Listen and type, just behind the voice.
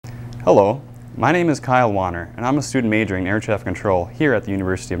Hello, my name is Kyle Wanner, and I'm a student majoring in air traffic control here at the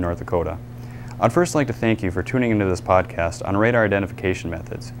University of North Dakota. I'd first like to thank you for tuning into this podcast on radar identification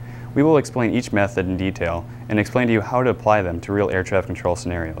methods. We will explain each method in detail and explain to you how to apply them to real air traffic control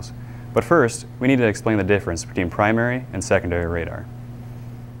scenarios. But first, we need to explain the difference between primary and secondary radar.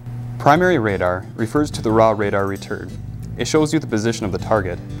 Primary radar refers to the raw radar return. It shows you the position of the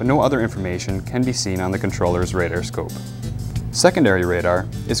target, but no other information can be seen on the controller's radar scope. Secondary radar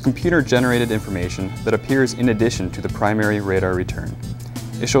is computer-generated information that appears in addition to the primary radar return.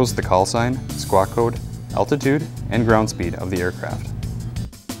 It shows the call sign, squawk code, altitude, and ground speed of the aircraft.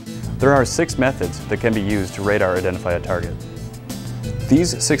 There are 6 methods that can be used to radar identify a target.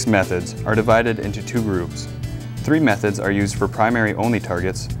 These 6 methods are divided into 2 groups. 3 methods are used for primary-only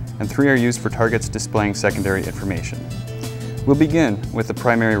targets, and 3 are used for targets displaying secondary information. We'll begin with the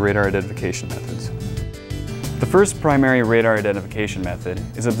primary radar identification methods. The first primary radar identification method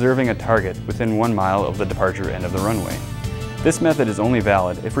is observing a target within 1 mile of the departure end of the runway. This method is only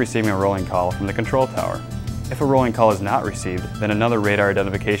valid if receiving a rolling call from the control tower. If a rolling call is not received, then another radar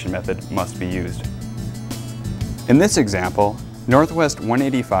identification method must be used. In this example, Northwest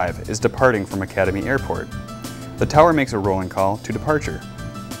 185 is departing from Academy Airport. The tower makes a rolling call to departure.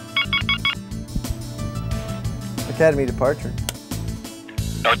 Academy departure.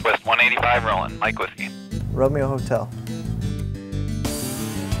 Northwest 185 rolling, Mike Whiskey. Romeo Hotel.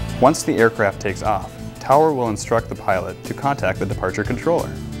 Once the aircraft takes off, tower will instruct the pilot to contact the departure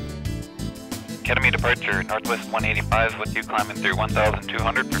controller. Academy departure, Northwest 185 with you climbing through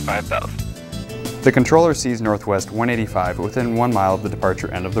 1,200 for 5,000. The controller sees Northwest 185 within 1 mile of the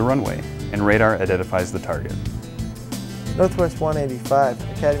departure end of the runway, and radar identifies the target. Northwest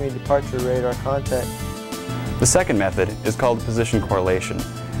 185, Academy departure radar contact. The second method is called position correlation.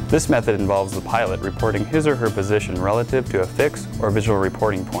 This method involves the pilot reporting his or her position relative to a fixed or visual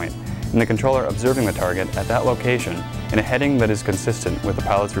reporting point, and the controller observing the target at that location in a heading that is consistent with the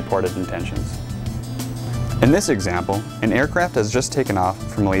pilot's reported intentions. In this example, an aircraft has just taken off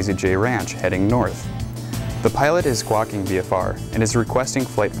from Lazy J Ranch heading north. The pilot is squawking VFR and is requesting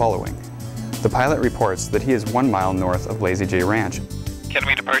flight following. The pilot reports that he is 1 mile north of Lazy J Ranch.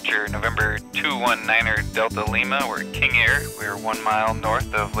 Academy departure, November 219er Delta Lima, we're King Air. We're 1 mile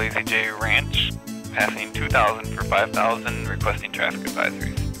north of Lazy J Ranch, passing 2,000 for 5,000, requesting traffic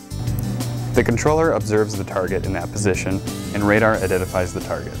advisories. The controller observes the target in that position, and radar identifies the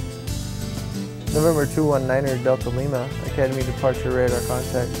target. November 219er Delta Lima, Academy departure radar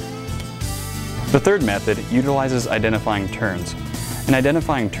contact. The third method utilizes identifying turns. An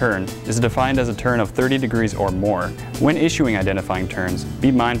identifying turn is defined as a turn of 30 degrees or more. When issuing identifying turns,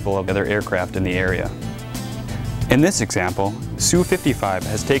 be mindful of other aircraft in the area. In this example, Su-55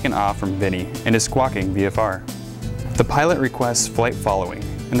 has taken off from Vinny and is squawking VFR. The pilot requests flight following,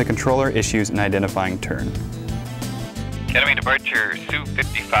 and the controller issues an identifying turn. Academy departure,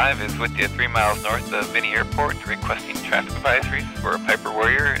 Su-55 is with you 3 miles north of Vinny Airport, requesting traffic advisories for a Piper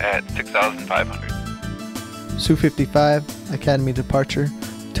Warrior at 6,500. Su-55, Academy departure,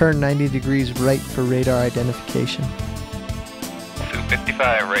 turn 90 degrees right for radar identification. Su-55,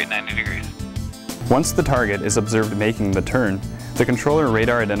 right 90 degrees. Once the target is observed making the turn, the controller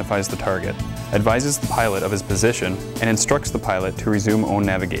radar identifies the target, advises the pilot of his position, and instructs the pilot to resume own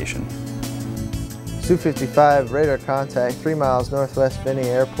navigation. Su-55, radar contact, 3 miles northwest Vinny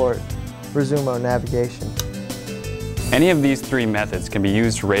Airport, resume own navigation. Any of these 3 methods can be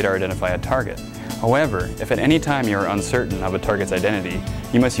used to radar identify a target. However, if at any time you are uncertain of a target's identity,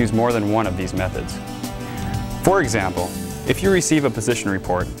 you must use more than one of these methods. For example, if you receive a position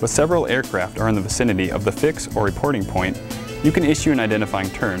report but several aircraft are in the vicinity of the fix or reporting point, you can issue an identifying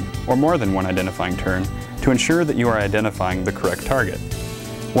turn, or more than one identifying turn, to ensure that you are identifying the correct target.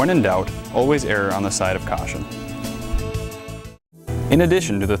 When in doubt, always err on the side of caution. In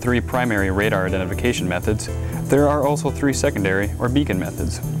addition to the 3 primary radar identification methods, there are also 3 secondary or beacon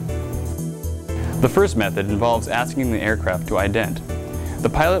methods. The first method involves asking the aircraft to ident. The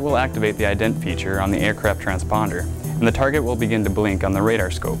pilot will activate the ident feature on the aircraft transponder, and the target will begin to blink on the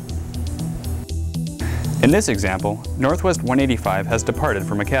radar scope. In this example, Northwest 185 has departed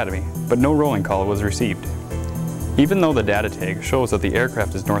from Academy, but no rolling call was received. Even though the data tag shows that the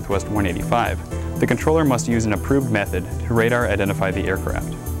aircraft is Northwest 185, the controller must use an approved method to radar identify the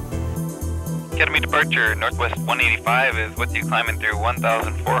aircraft. Academy departure, Northwest 185 is with you climbing through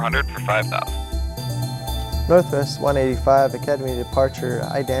 1,400 for 5,000. Northwest 185, Academy departure,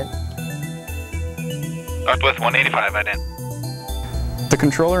 ident. Northwest 185, ident. The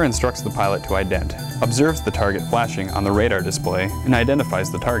controller instructs the pilot to ident, observes the target flashing on the radar display, and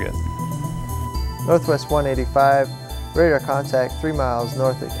identifies the target. Northwest 185, Radar contact 3 miles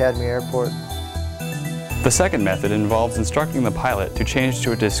north of Academy Airport. The second method involves instructing the pilot to change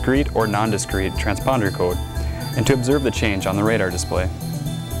to a discrete or non-discrete transponder code and to observe the change on the radar display.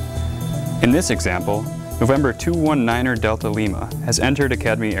 In this example, November 219er Delta Lima has entered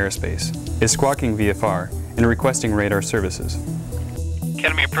Academy Airspace, is squawking VFR, and requesting radar services.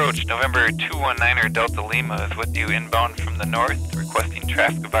 Academy approach, November 219er Delta Lima is with you inbound from the north, requesting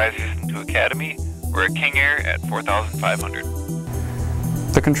traffic advisories into Academy. We're at King Air at 4,500.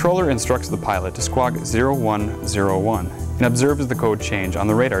 The controller instructs the pilot to squawk 0101 and observes the code change on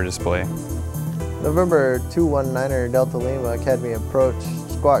the radar display. November 219er Delta Lima Academy approach,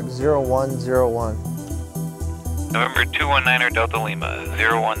 squawk 0101. November 219er Delta Lima,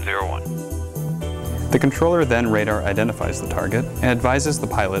 0101. The controller then radar identifies the target and advises the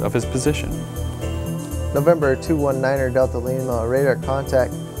pilot of his position. November 219er Delta Lima radar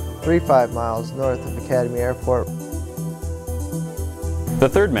contact 35 miles north of Academy Airport. The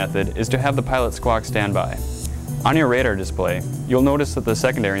third method is to have the pilot squawk standby. On your radar display, you'll notice that the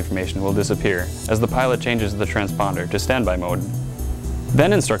secondary information will disappear as the pilot changes the transponder to standby mode.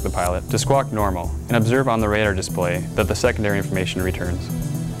 Then instruct the pilot to squawk normal and observe on the radar display that the secondary information returns.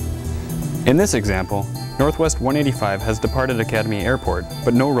 In this example, Northwest 185 has departed Academy Airport,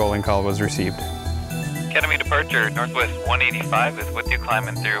 but no rolling call was received. Academy departure, Northwest 185 is with you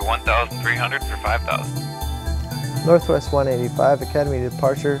climbing through 1,300 for 5,000. Northwest 185 Academy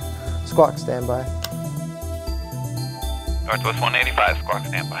departure, squawk standby. Northwest 185, squawk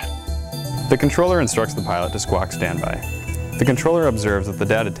standby. The controller instructs the pilot to squawk standby. The controller observes that the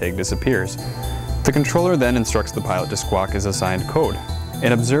data tag disappears. The controller then instructs the pilot to squawk his assigned code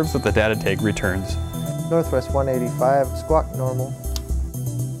and observes that the data tag returns. Northwest 185, squawk normal.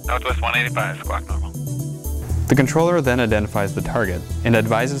 Northwest 185, squawk normal. The controller then identifies the target and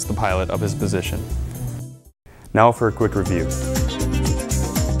advises the pilot of his position. Now for a quick review.